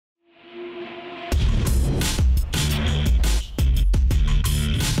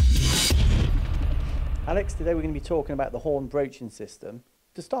Alex, today we're going to be talking about the horn broaching system.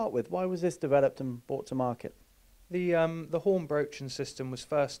 To start with, why was this developed and brought to market? The horn broaching system was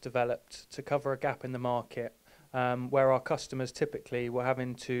first developed to cover a gap in the market where our customers typically were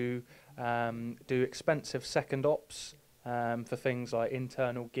having to do expensive second ops for things like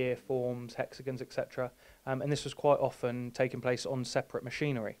internal gear forms, hexagons, etc. And this was quite often taking place on separate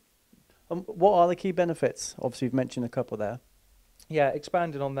machinery. What are the key benefits? Obviously, you've mentioned a couple there. Yeah,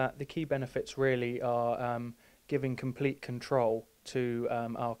 expanding on that, the key benefits really are giving complete control to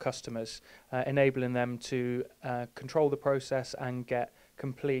our customers, enabling them to control the process and get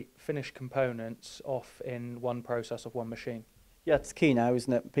complete finished components off in one process of one machine. Yeah, it's key now,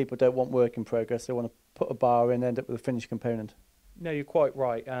 isn't it? People don't want work in progress. They want to put a bar in and end up with a finished component. No, you're quite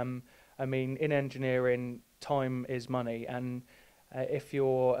right. I mean, in engineering, time is money, and if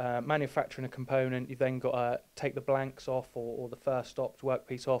you're manufacturing a component, you've then got to take the blanks off or the first stopped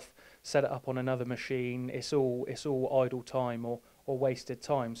workpiece off, set it up on another machine. It's all idle time or wasted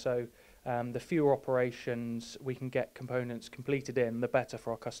time. So the fewer operations we can get components completed in, the better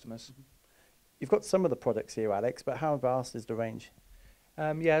for our customers. You've got some of the products here, Alex, but how vast is the range?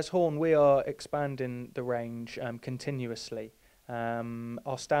 Yeah, as Horn, we are expanding the range continuously.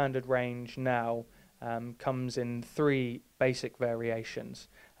 Our standard range now comes in 3 basic variations.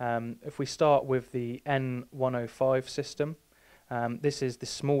 If we start with the N105 system, this is the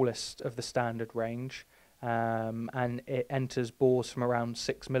smallest of the standard range, and it enters bores from around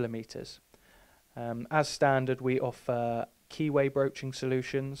 6 mm. As standard, we offer keyway broaching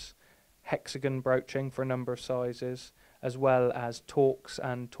solutions, hexagon broaching for a number of sizes, as well as Torx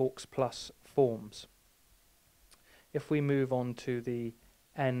and Torx Plus forms. If we move on to the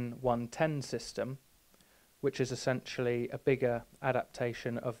N110 system, which is essentially a bigger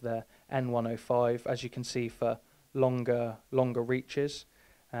adaptation of the N105, as you can see, for longer reaches.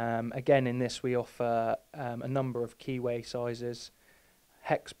 Again, in this we offer a number of keyway sizes,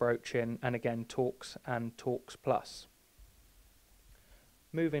 hex broaching, and again Torx and Torx Plus.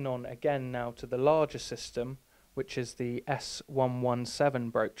 Moving on again now to the larger system, which is the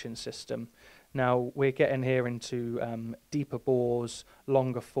S117 broaching system. Now we're getting here into deeper bores,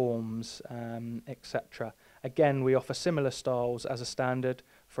 longer forms, etc. Again, we offer similar styles as a standard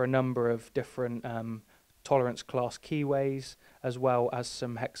for a number of different tolerance class keyways, as well as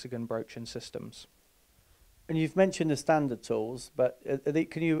some hexagon broaching systems. And you've mentioned the standard tools, but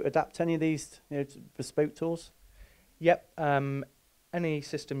can you adapt any of these to bespoke tools? Yep. Any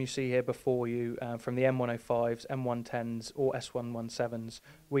system you see here before you, from the M105s, M110s or S117s,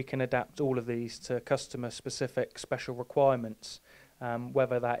 we can adapt all of these to customer-specific special requirements,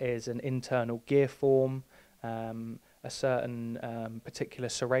 whether that is an internal gear form, a certain particular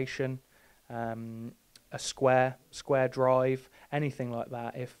serration, a square drive, anything like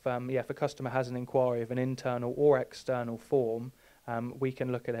that. If a customer has an inquiry of an internal or external form, we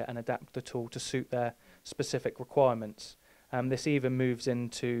can look at it and adapt the tool to suit their specific requirements. This even moves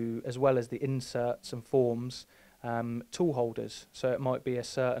into, as well as the inserts and forms, tool holders. So it might be a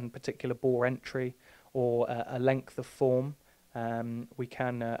certain particular bore entry or a length of form. We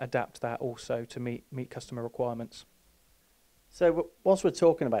can adapt that also to meet customer requirements. So whilst we're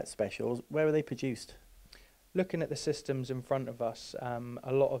talking about specials, where are they produced? Looking at the systems in front of us,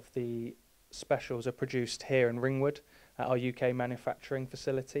 a lot of the specials are produced here in Ringwood at our UK manufacturing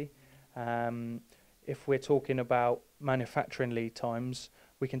facility. If we're talking about manufacturing lead times,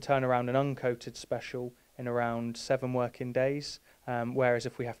 we can turn around an uncoated special in around 7 working days, whereas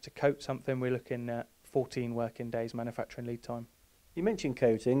if we have to coat something, we're looking at 14 working days manufacturing lead time. You mentioned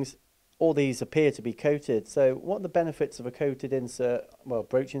coatings. All these appear to be coated. So what are the benefits of a coated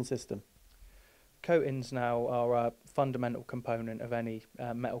broaching system? Coatings now are a fundamental component of any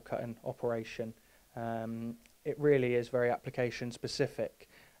metal cutting operation. It really is very application specific.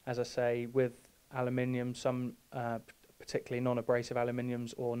 As I say, with aluminium, some particularly non-abrasive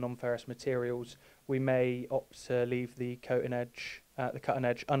aluminiums or non-ferrous materials, we may opt to leave the cutting edge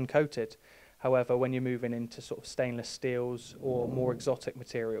uncoated. However, when you're moving into sort of stainless steels or more exotic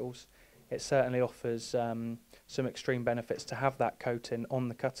materials, it certainly offers some extreme benefits to have that coating on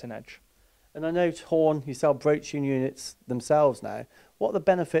the cutting edge. And I know Horn, you sell broaching units themselves now. What are the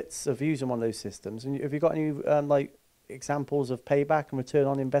benefits of using one of those systems? And have you got any examples of payback and return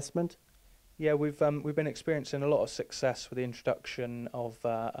on investment? Yeah, we've been experiencing a lot of success with the introduction of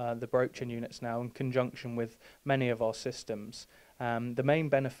the broaching units now in conjunction with many of our systems. The main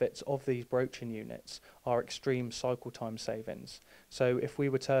benefits of these broaching units are extreme cycle time savings. So if we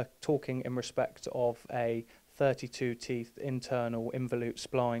were talking in respect of a 32 teeth internal involute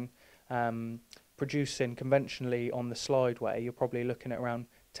spline, producing conventionally on the slideway, you're probably looking at around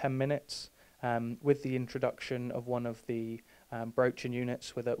 10 minutes. With the introduction of one of the broaching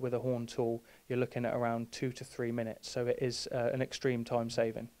units with a horn tool, you're looking at around 2 to 3 minutes. So it is an extreme time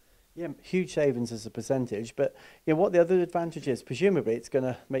saving. Yeah, huge savings as a percentage. But what are the other advantages? Presumably, it's going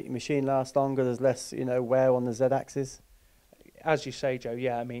to make your machine last longer. There's less, wear on the Z-axis. As you say, Joe,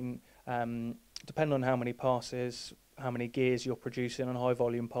 yeah, I mean, depending on how many passes, how many gears you're producing on high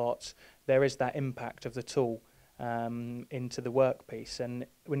volume parts, there is that impact of the tool into the workpiece. And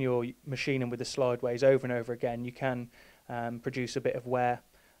when you're machining with the slideways over and over again, you can produce a bit of wear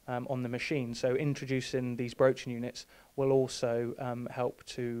on the machine. So introducing these broaching units will also help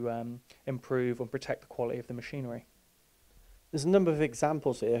to improve and protect the quality of the machinery. There's a number of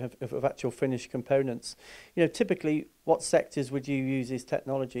examples here of actual finished components. Typically, what sectors would you use this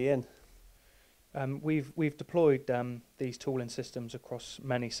technology in? We've deployed these tooling systems across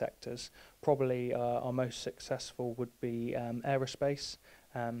many sectors. Probably our most successful would be aerospace.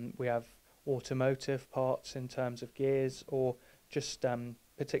 We have automotive parts in terms of gears, or just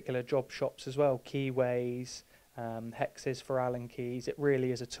particular job shops as well, keyways, hexes for Allen keys. It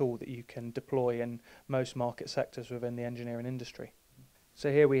really is a tool that you can deploy in most market sectors within the engineering industry.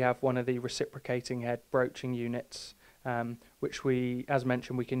 So here we have one of the reciprocating head broaching units, which as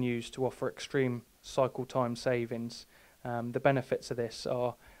mentioned, we can use to offer extreme cycle time savings. The benefits of this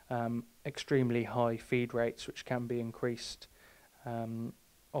are extremely high feed rates, which can be increased,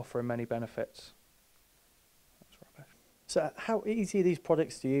 offering many benefits. So how easy are these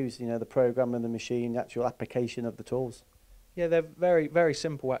products to use, the program and the machine, the actual application of the tools? Yeah, they're very, very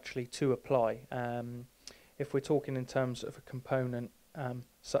simple actually to apply. If we're talking in terms of a component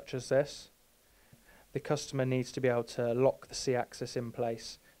such as this, the customer needs to be able to lock the C-axis in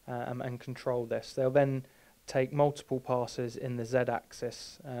place and control this. They'll then take multiple passes in the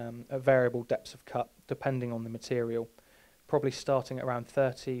Z-axis at variable depths of cut depending on the material, probably starting at around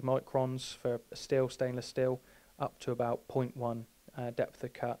 30 microns for stainless steel, up to about 0.1 depth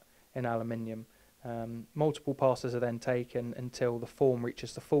of cut in aluminium. Multiple passes are then taken until the form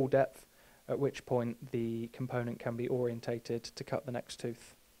reaches the full depth, at which point the component can be orientated to cut the next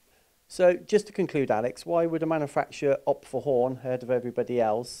tooth. So just to conclude, Alex, why would a manufacturer opt for Horn ahead of everybody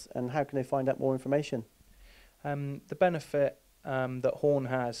else, and how can they find out more information? The benefit that Horn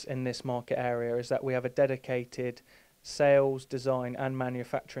has in this market area is that we have a dedicated sales, design and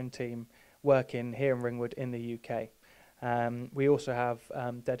manufacturing team working here in Ringwood in the UK. We also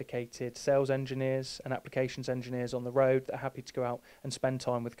have dedicated sales engineers and applications engineers on the road that are happy to go out and spend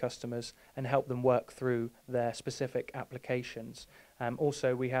time with customers and help them work through their specific applications.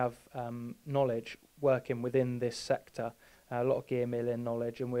 Also, we have knowledge working within this sector, a lot of gear milling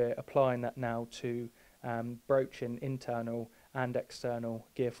knowledge, and we're applying that now to broaching internal and external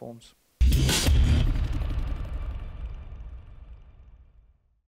gear forms.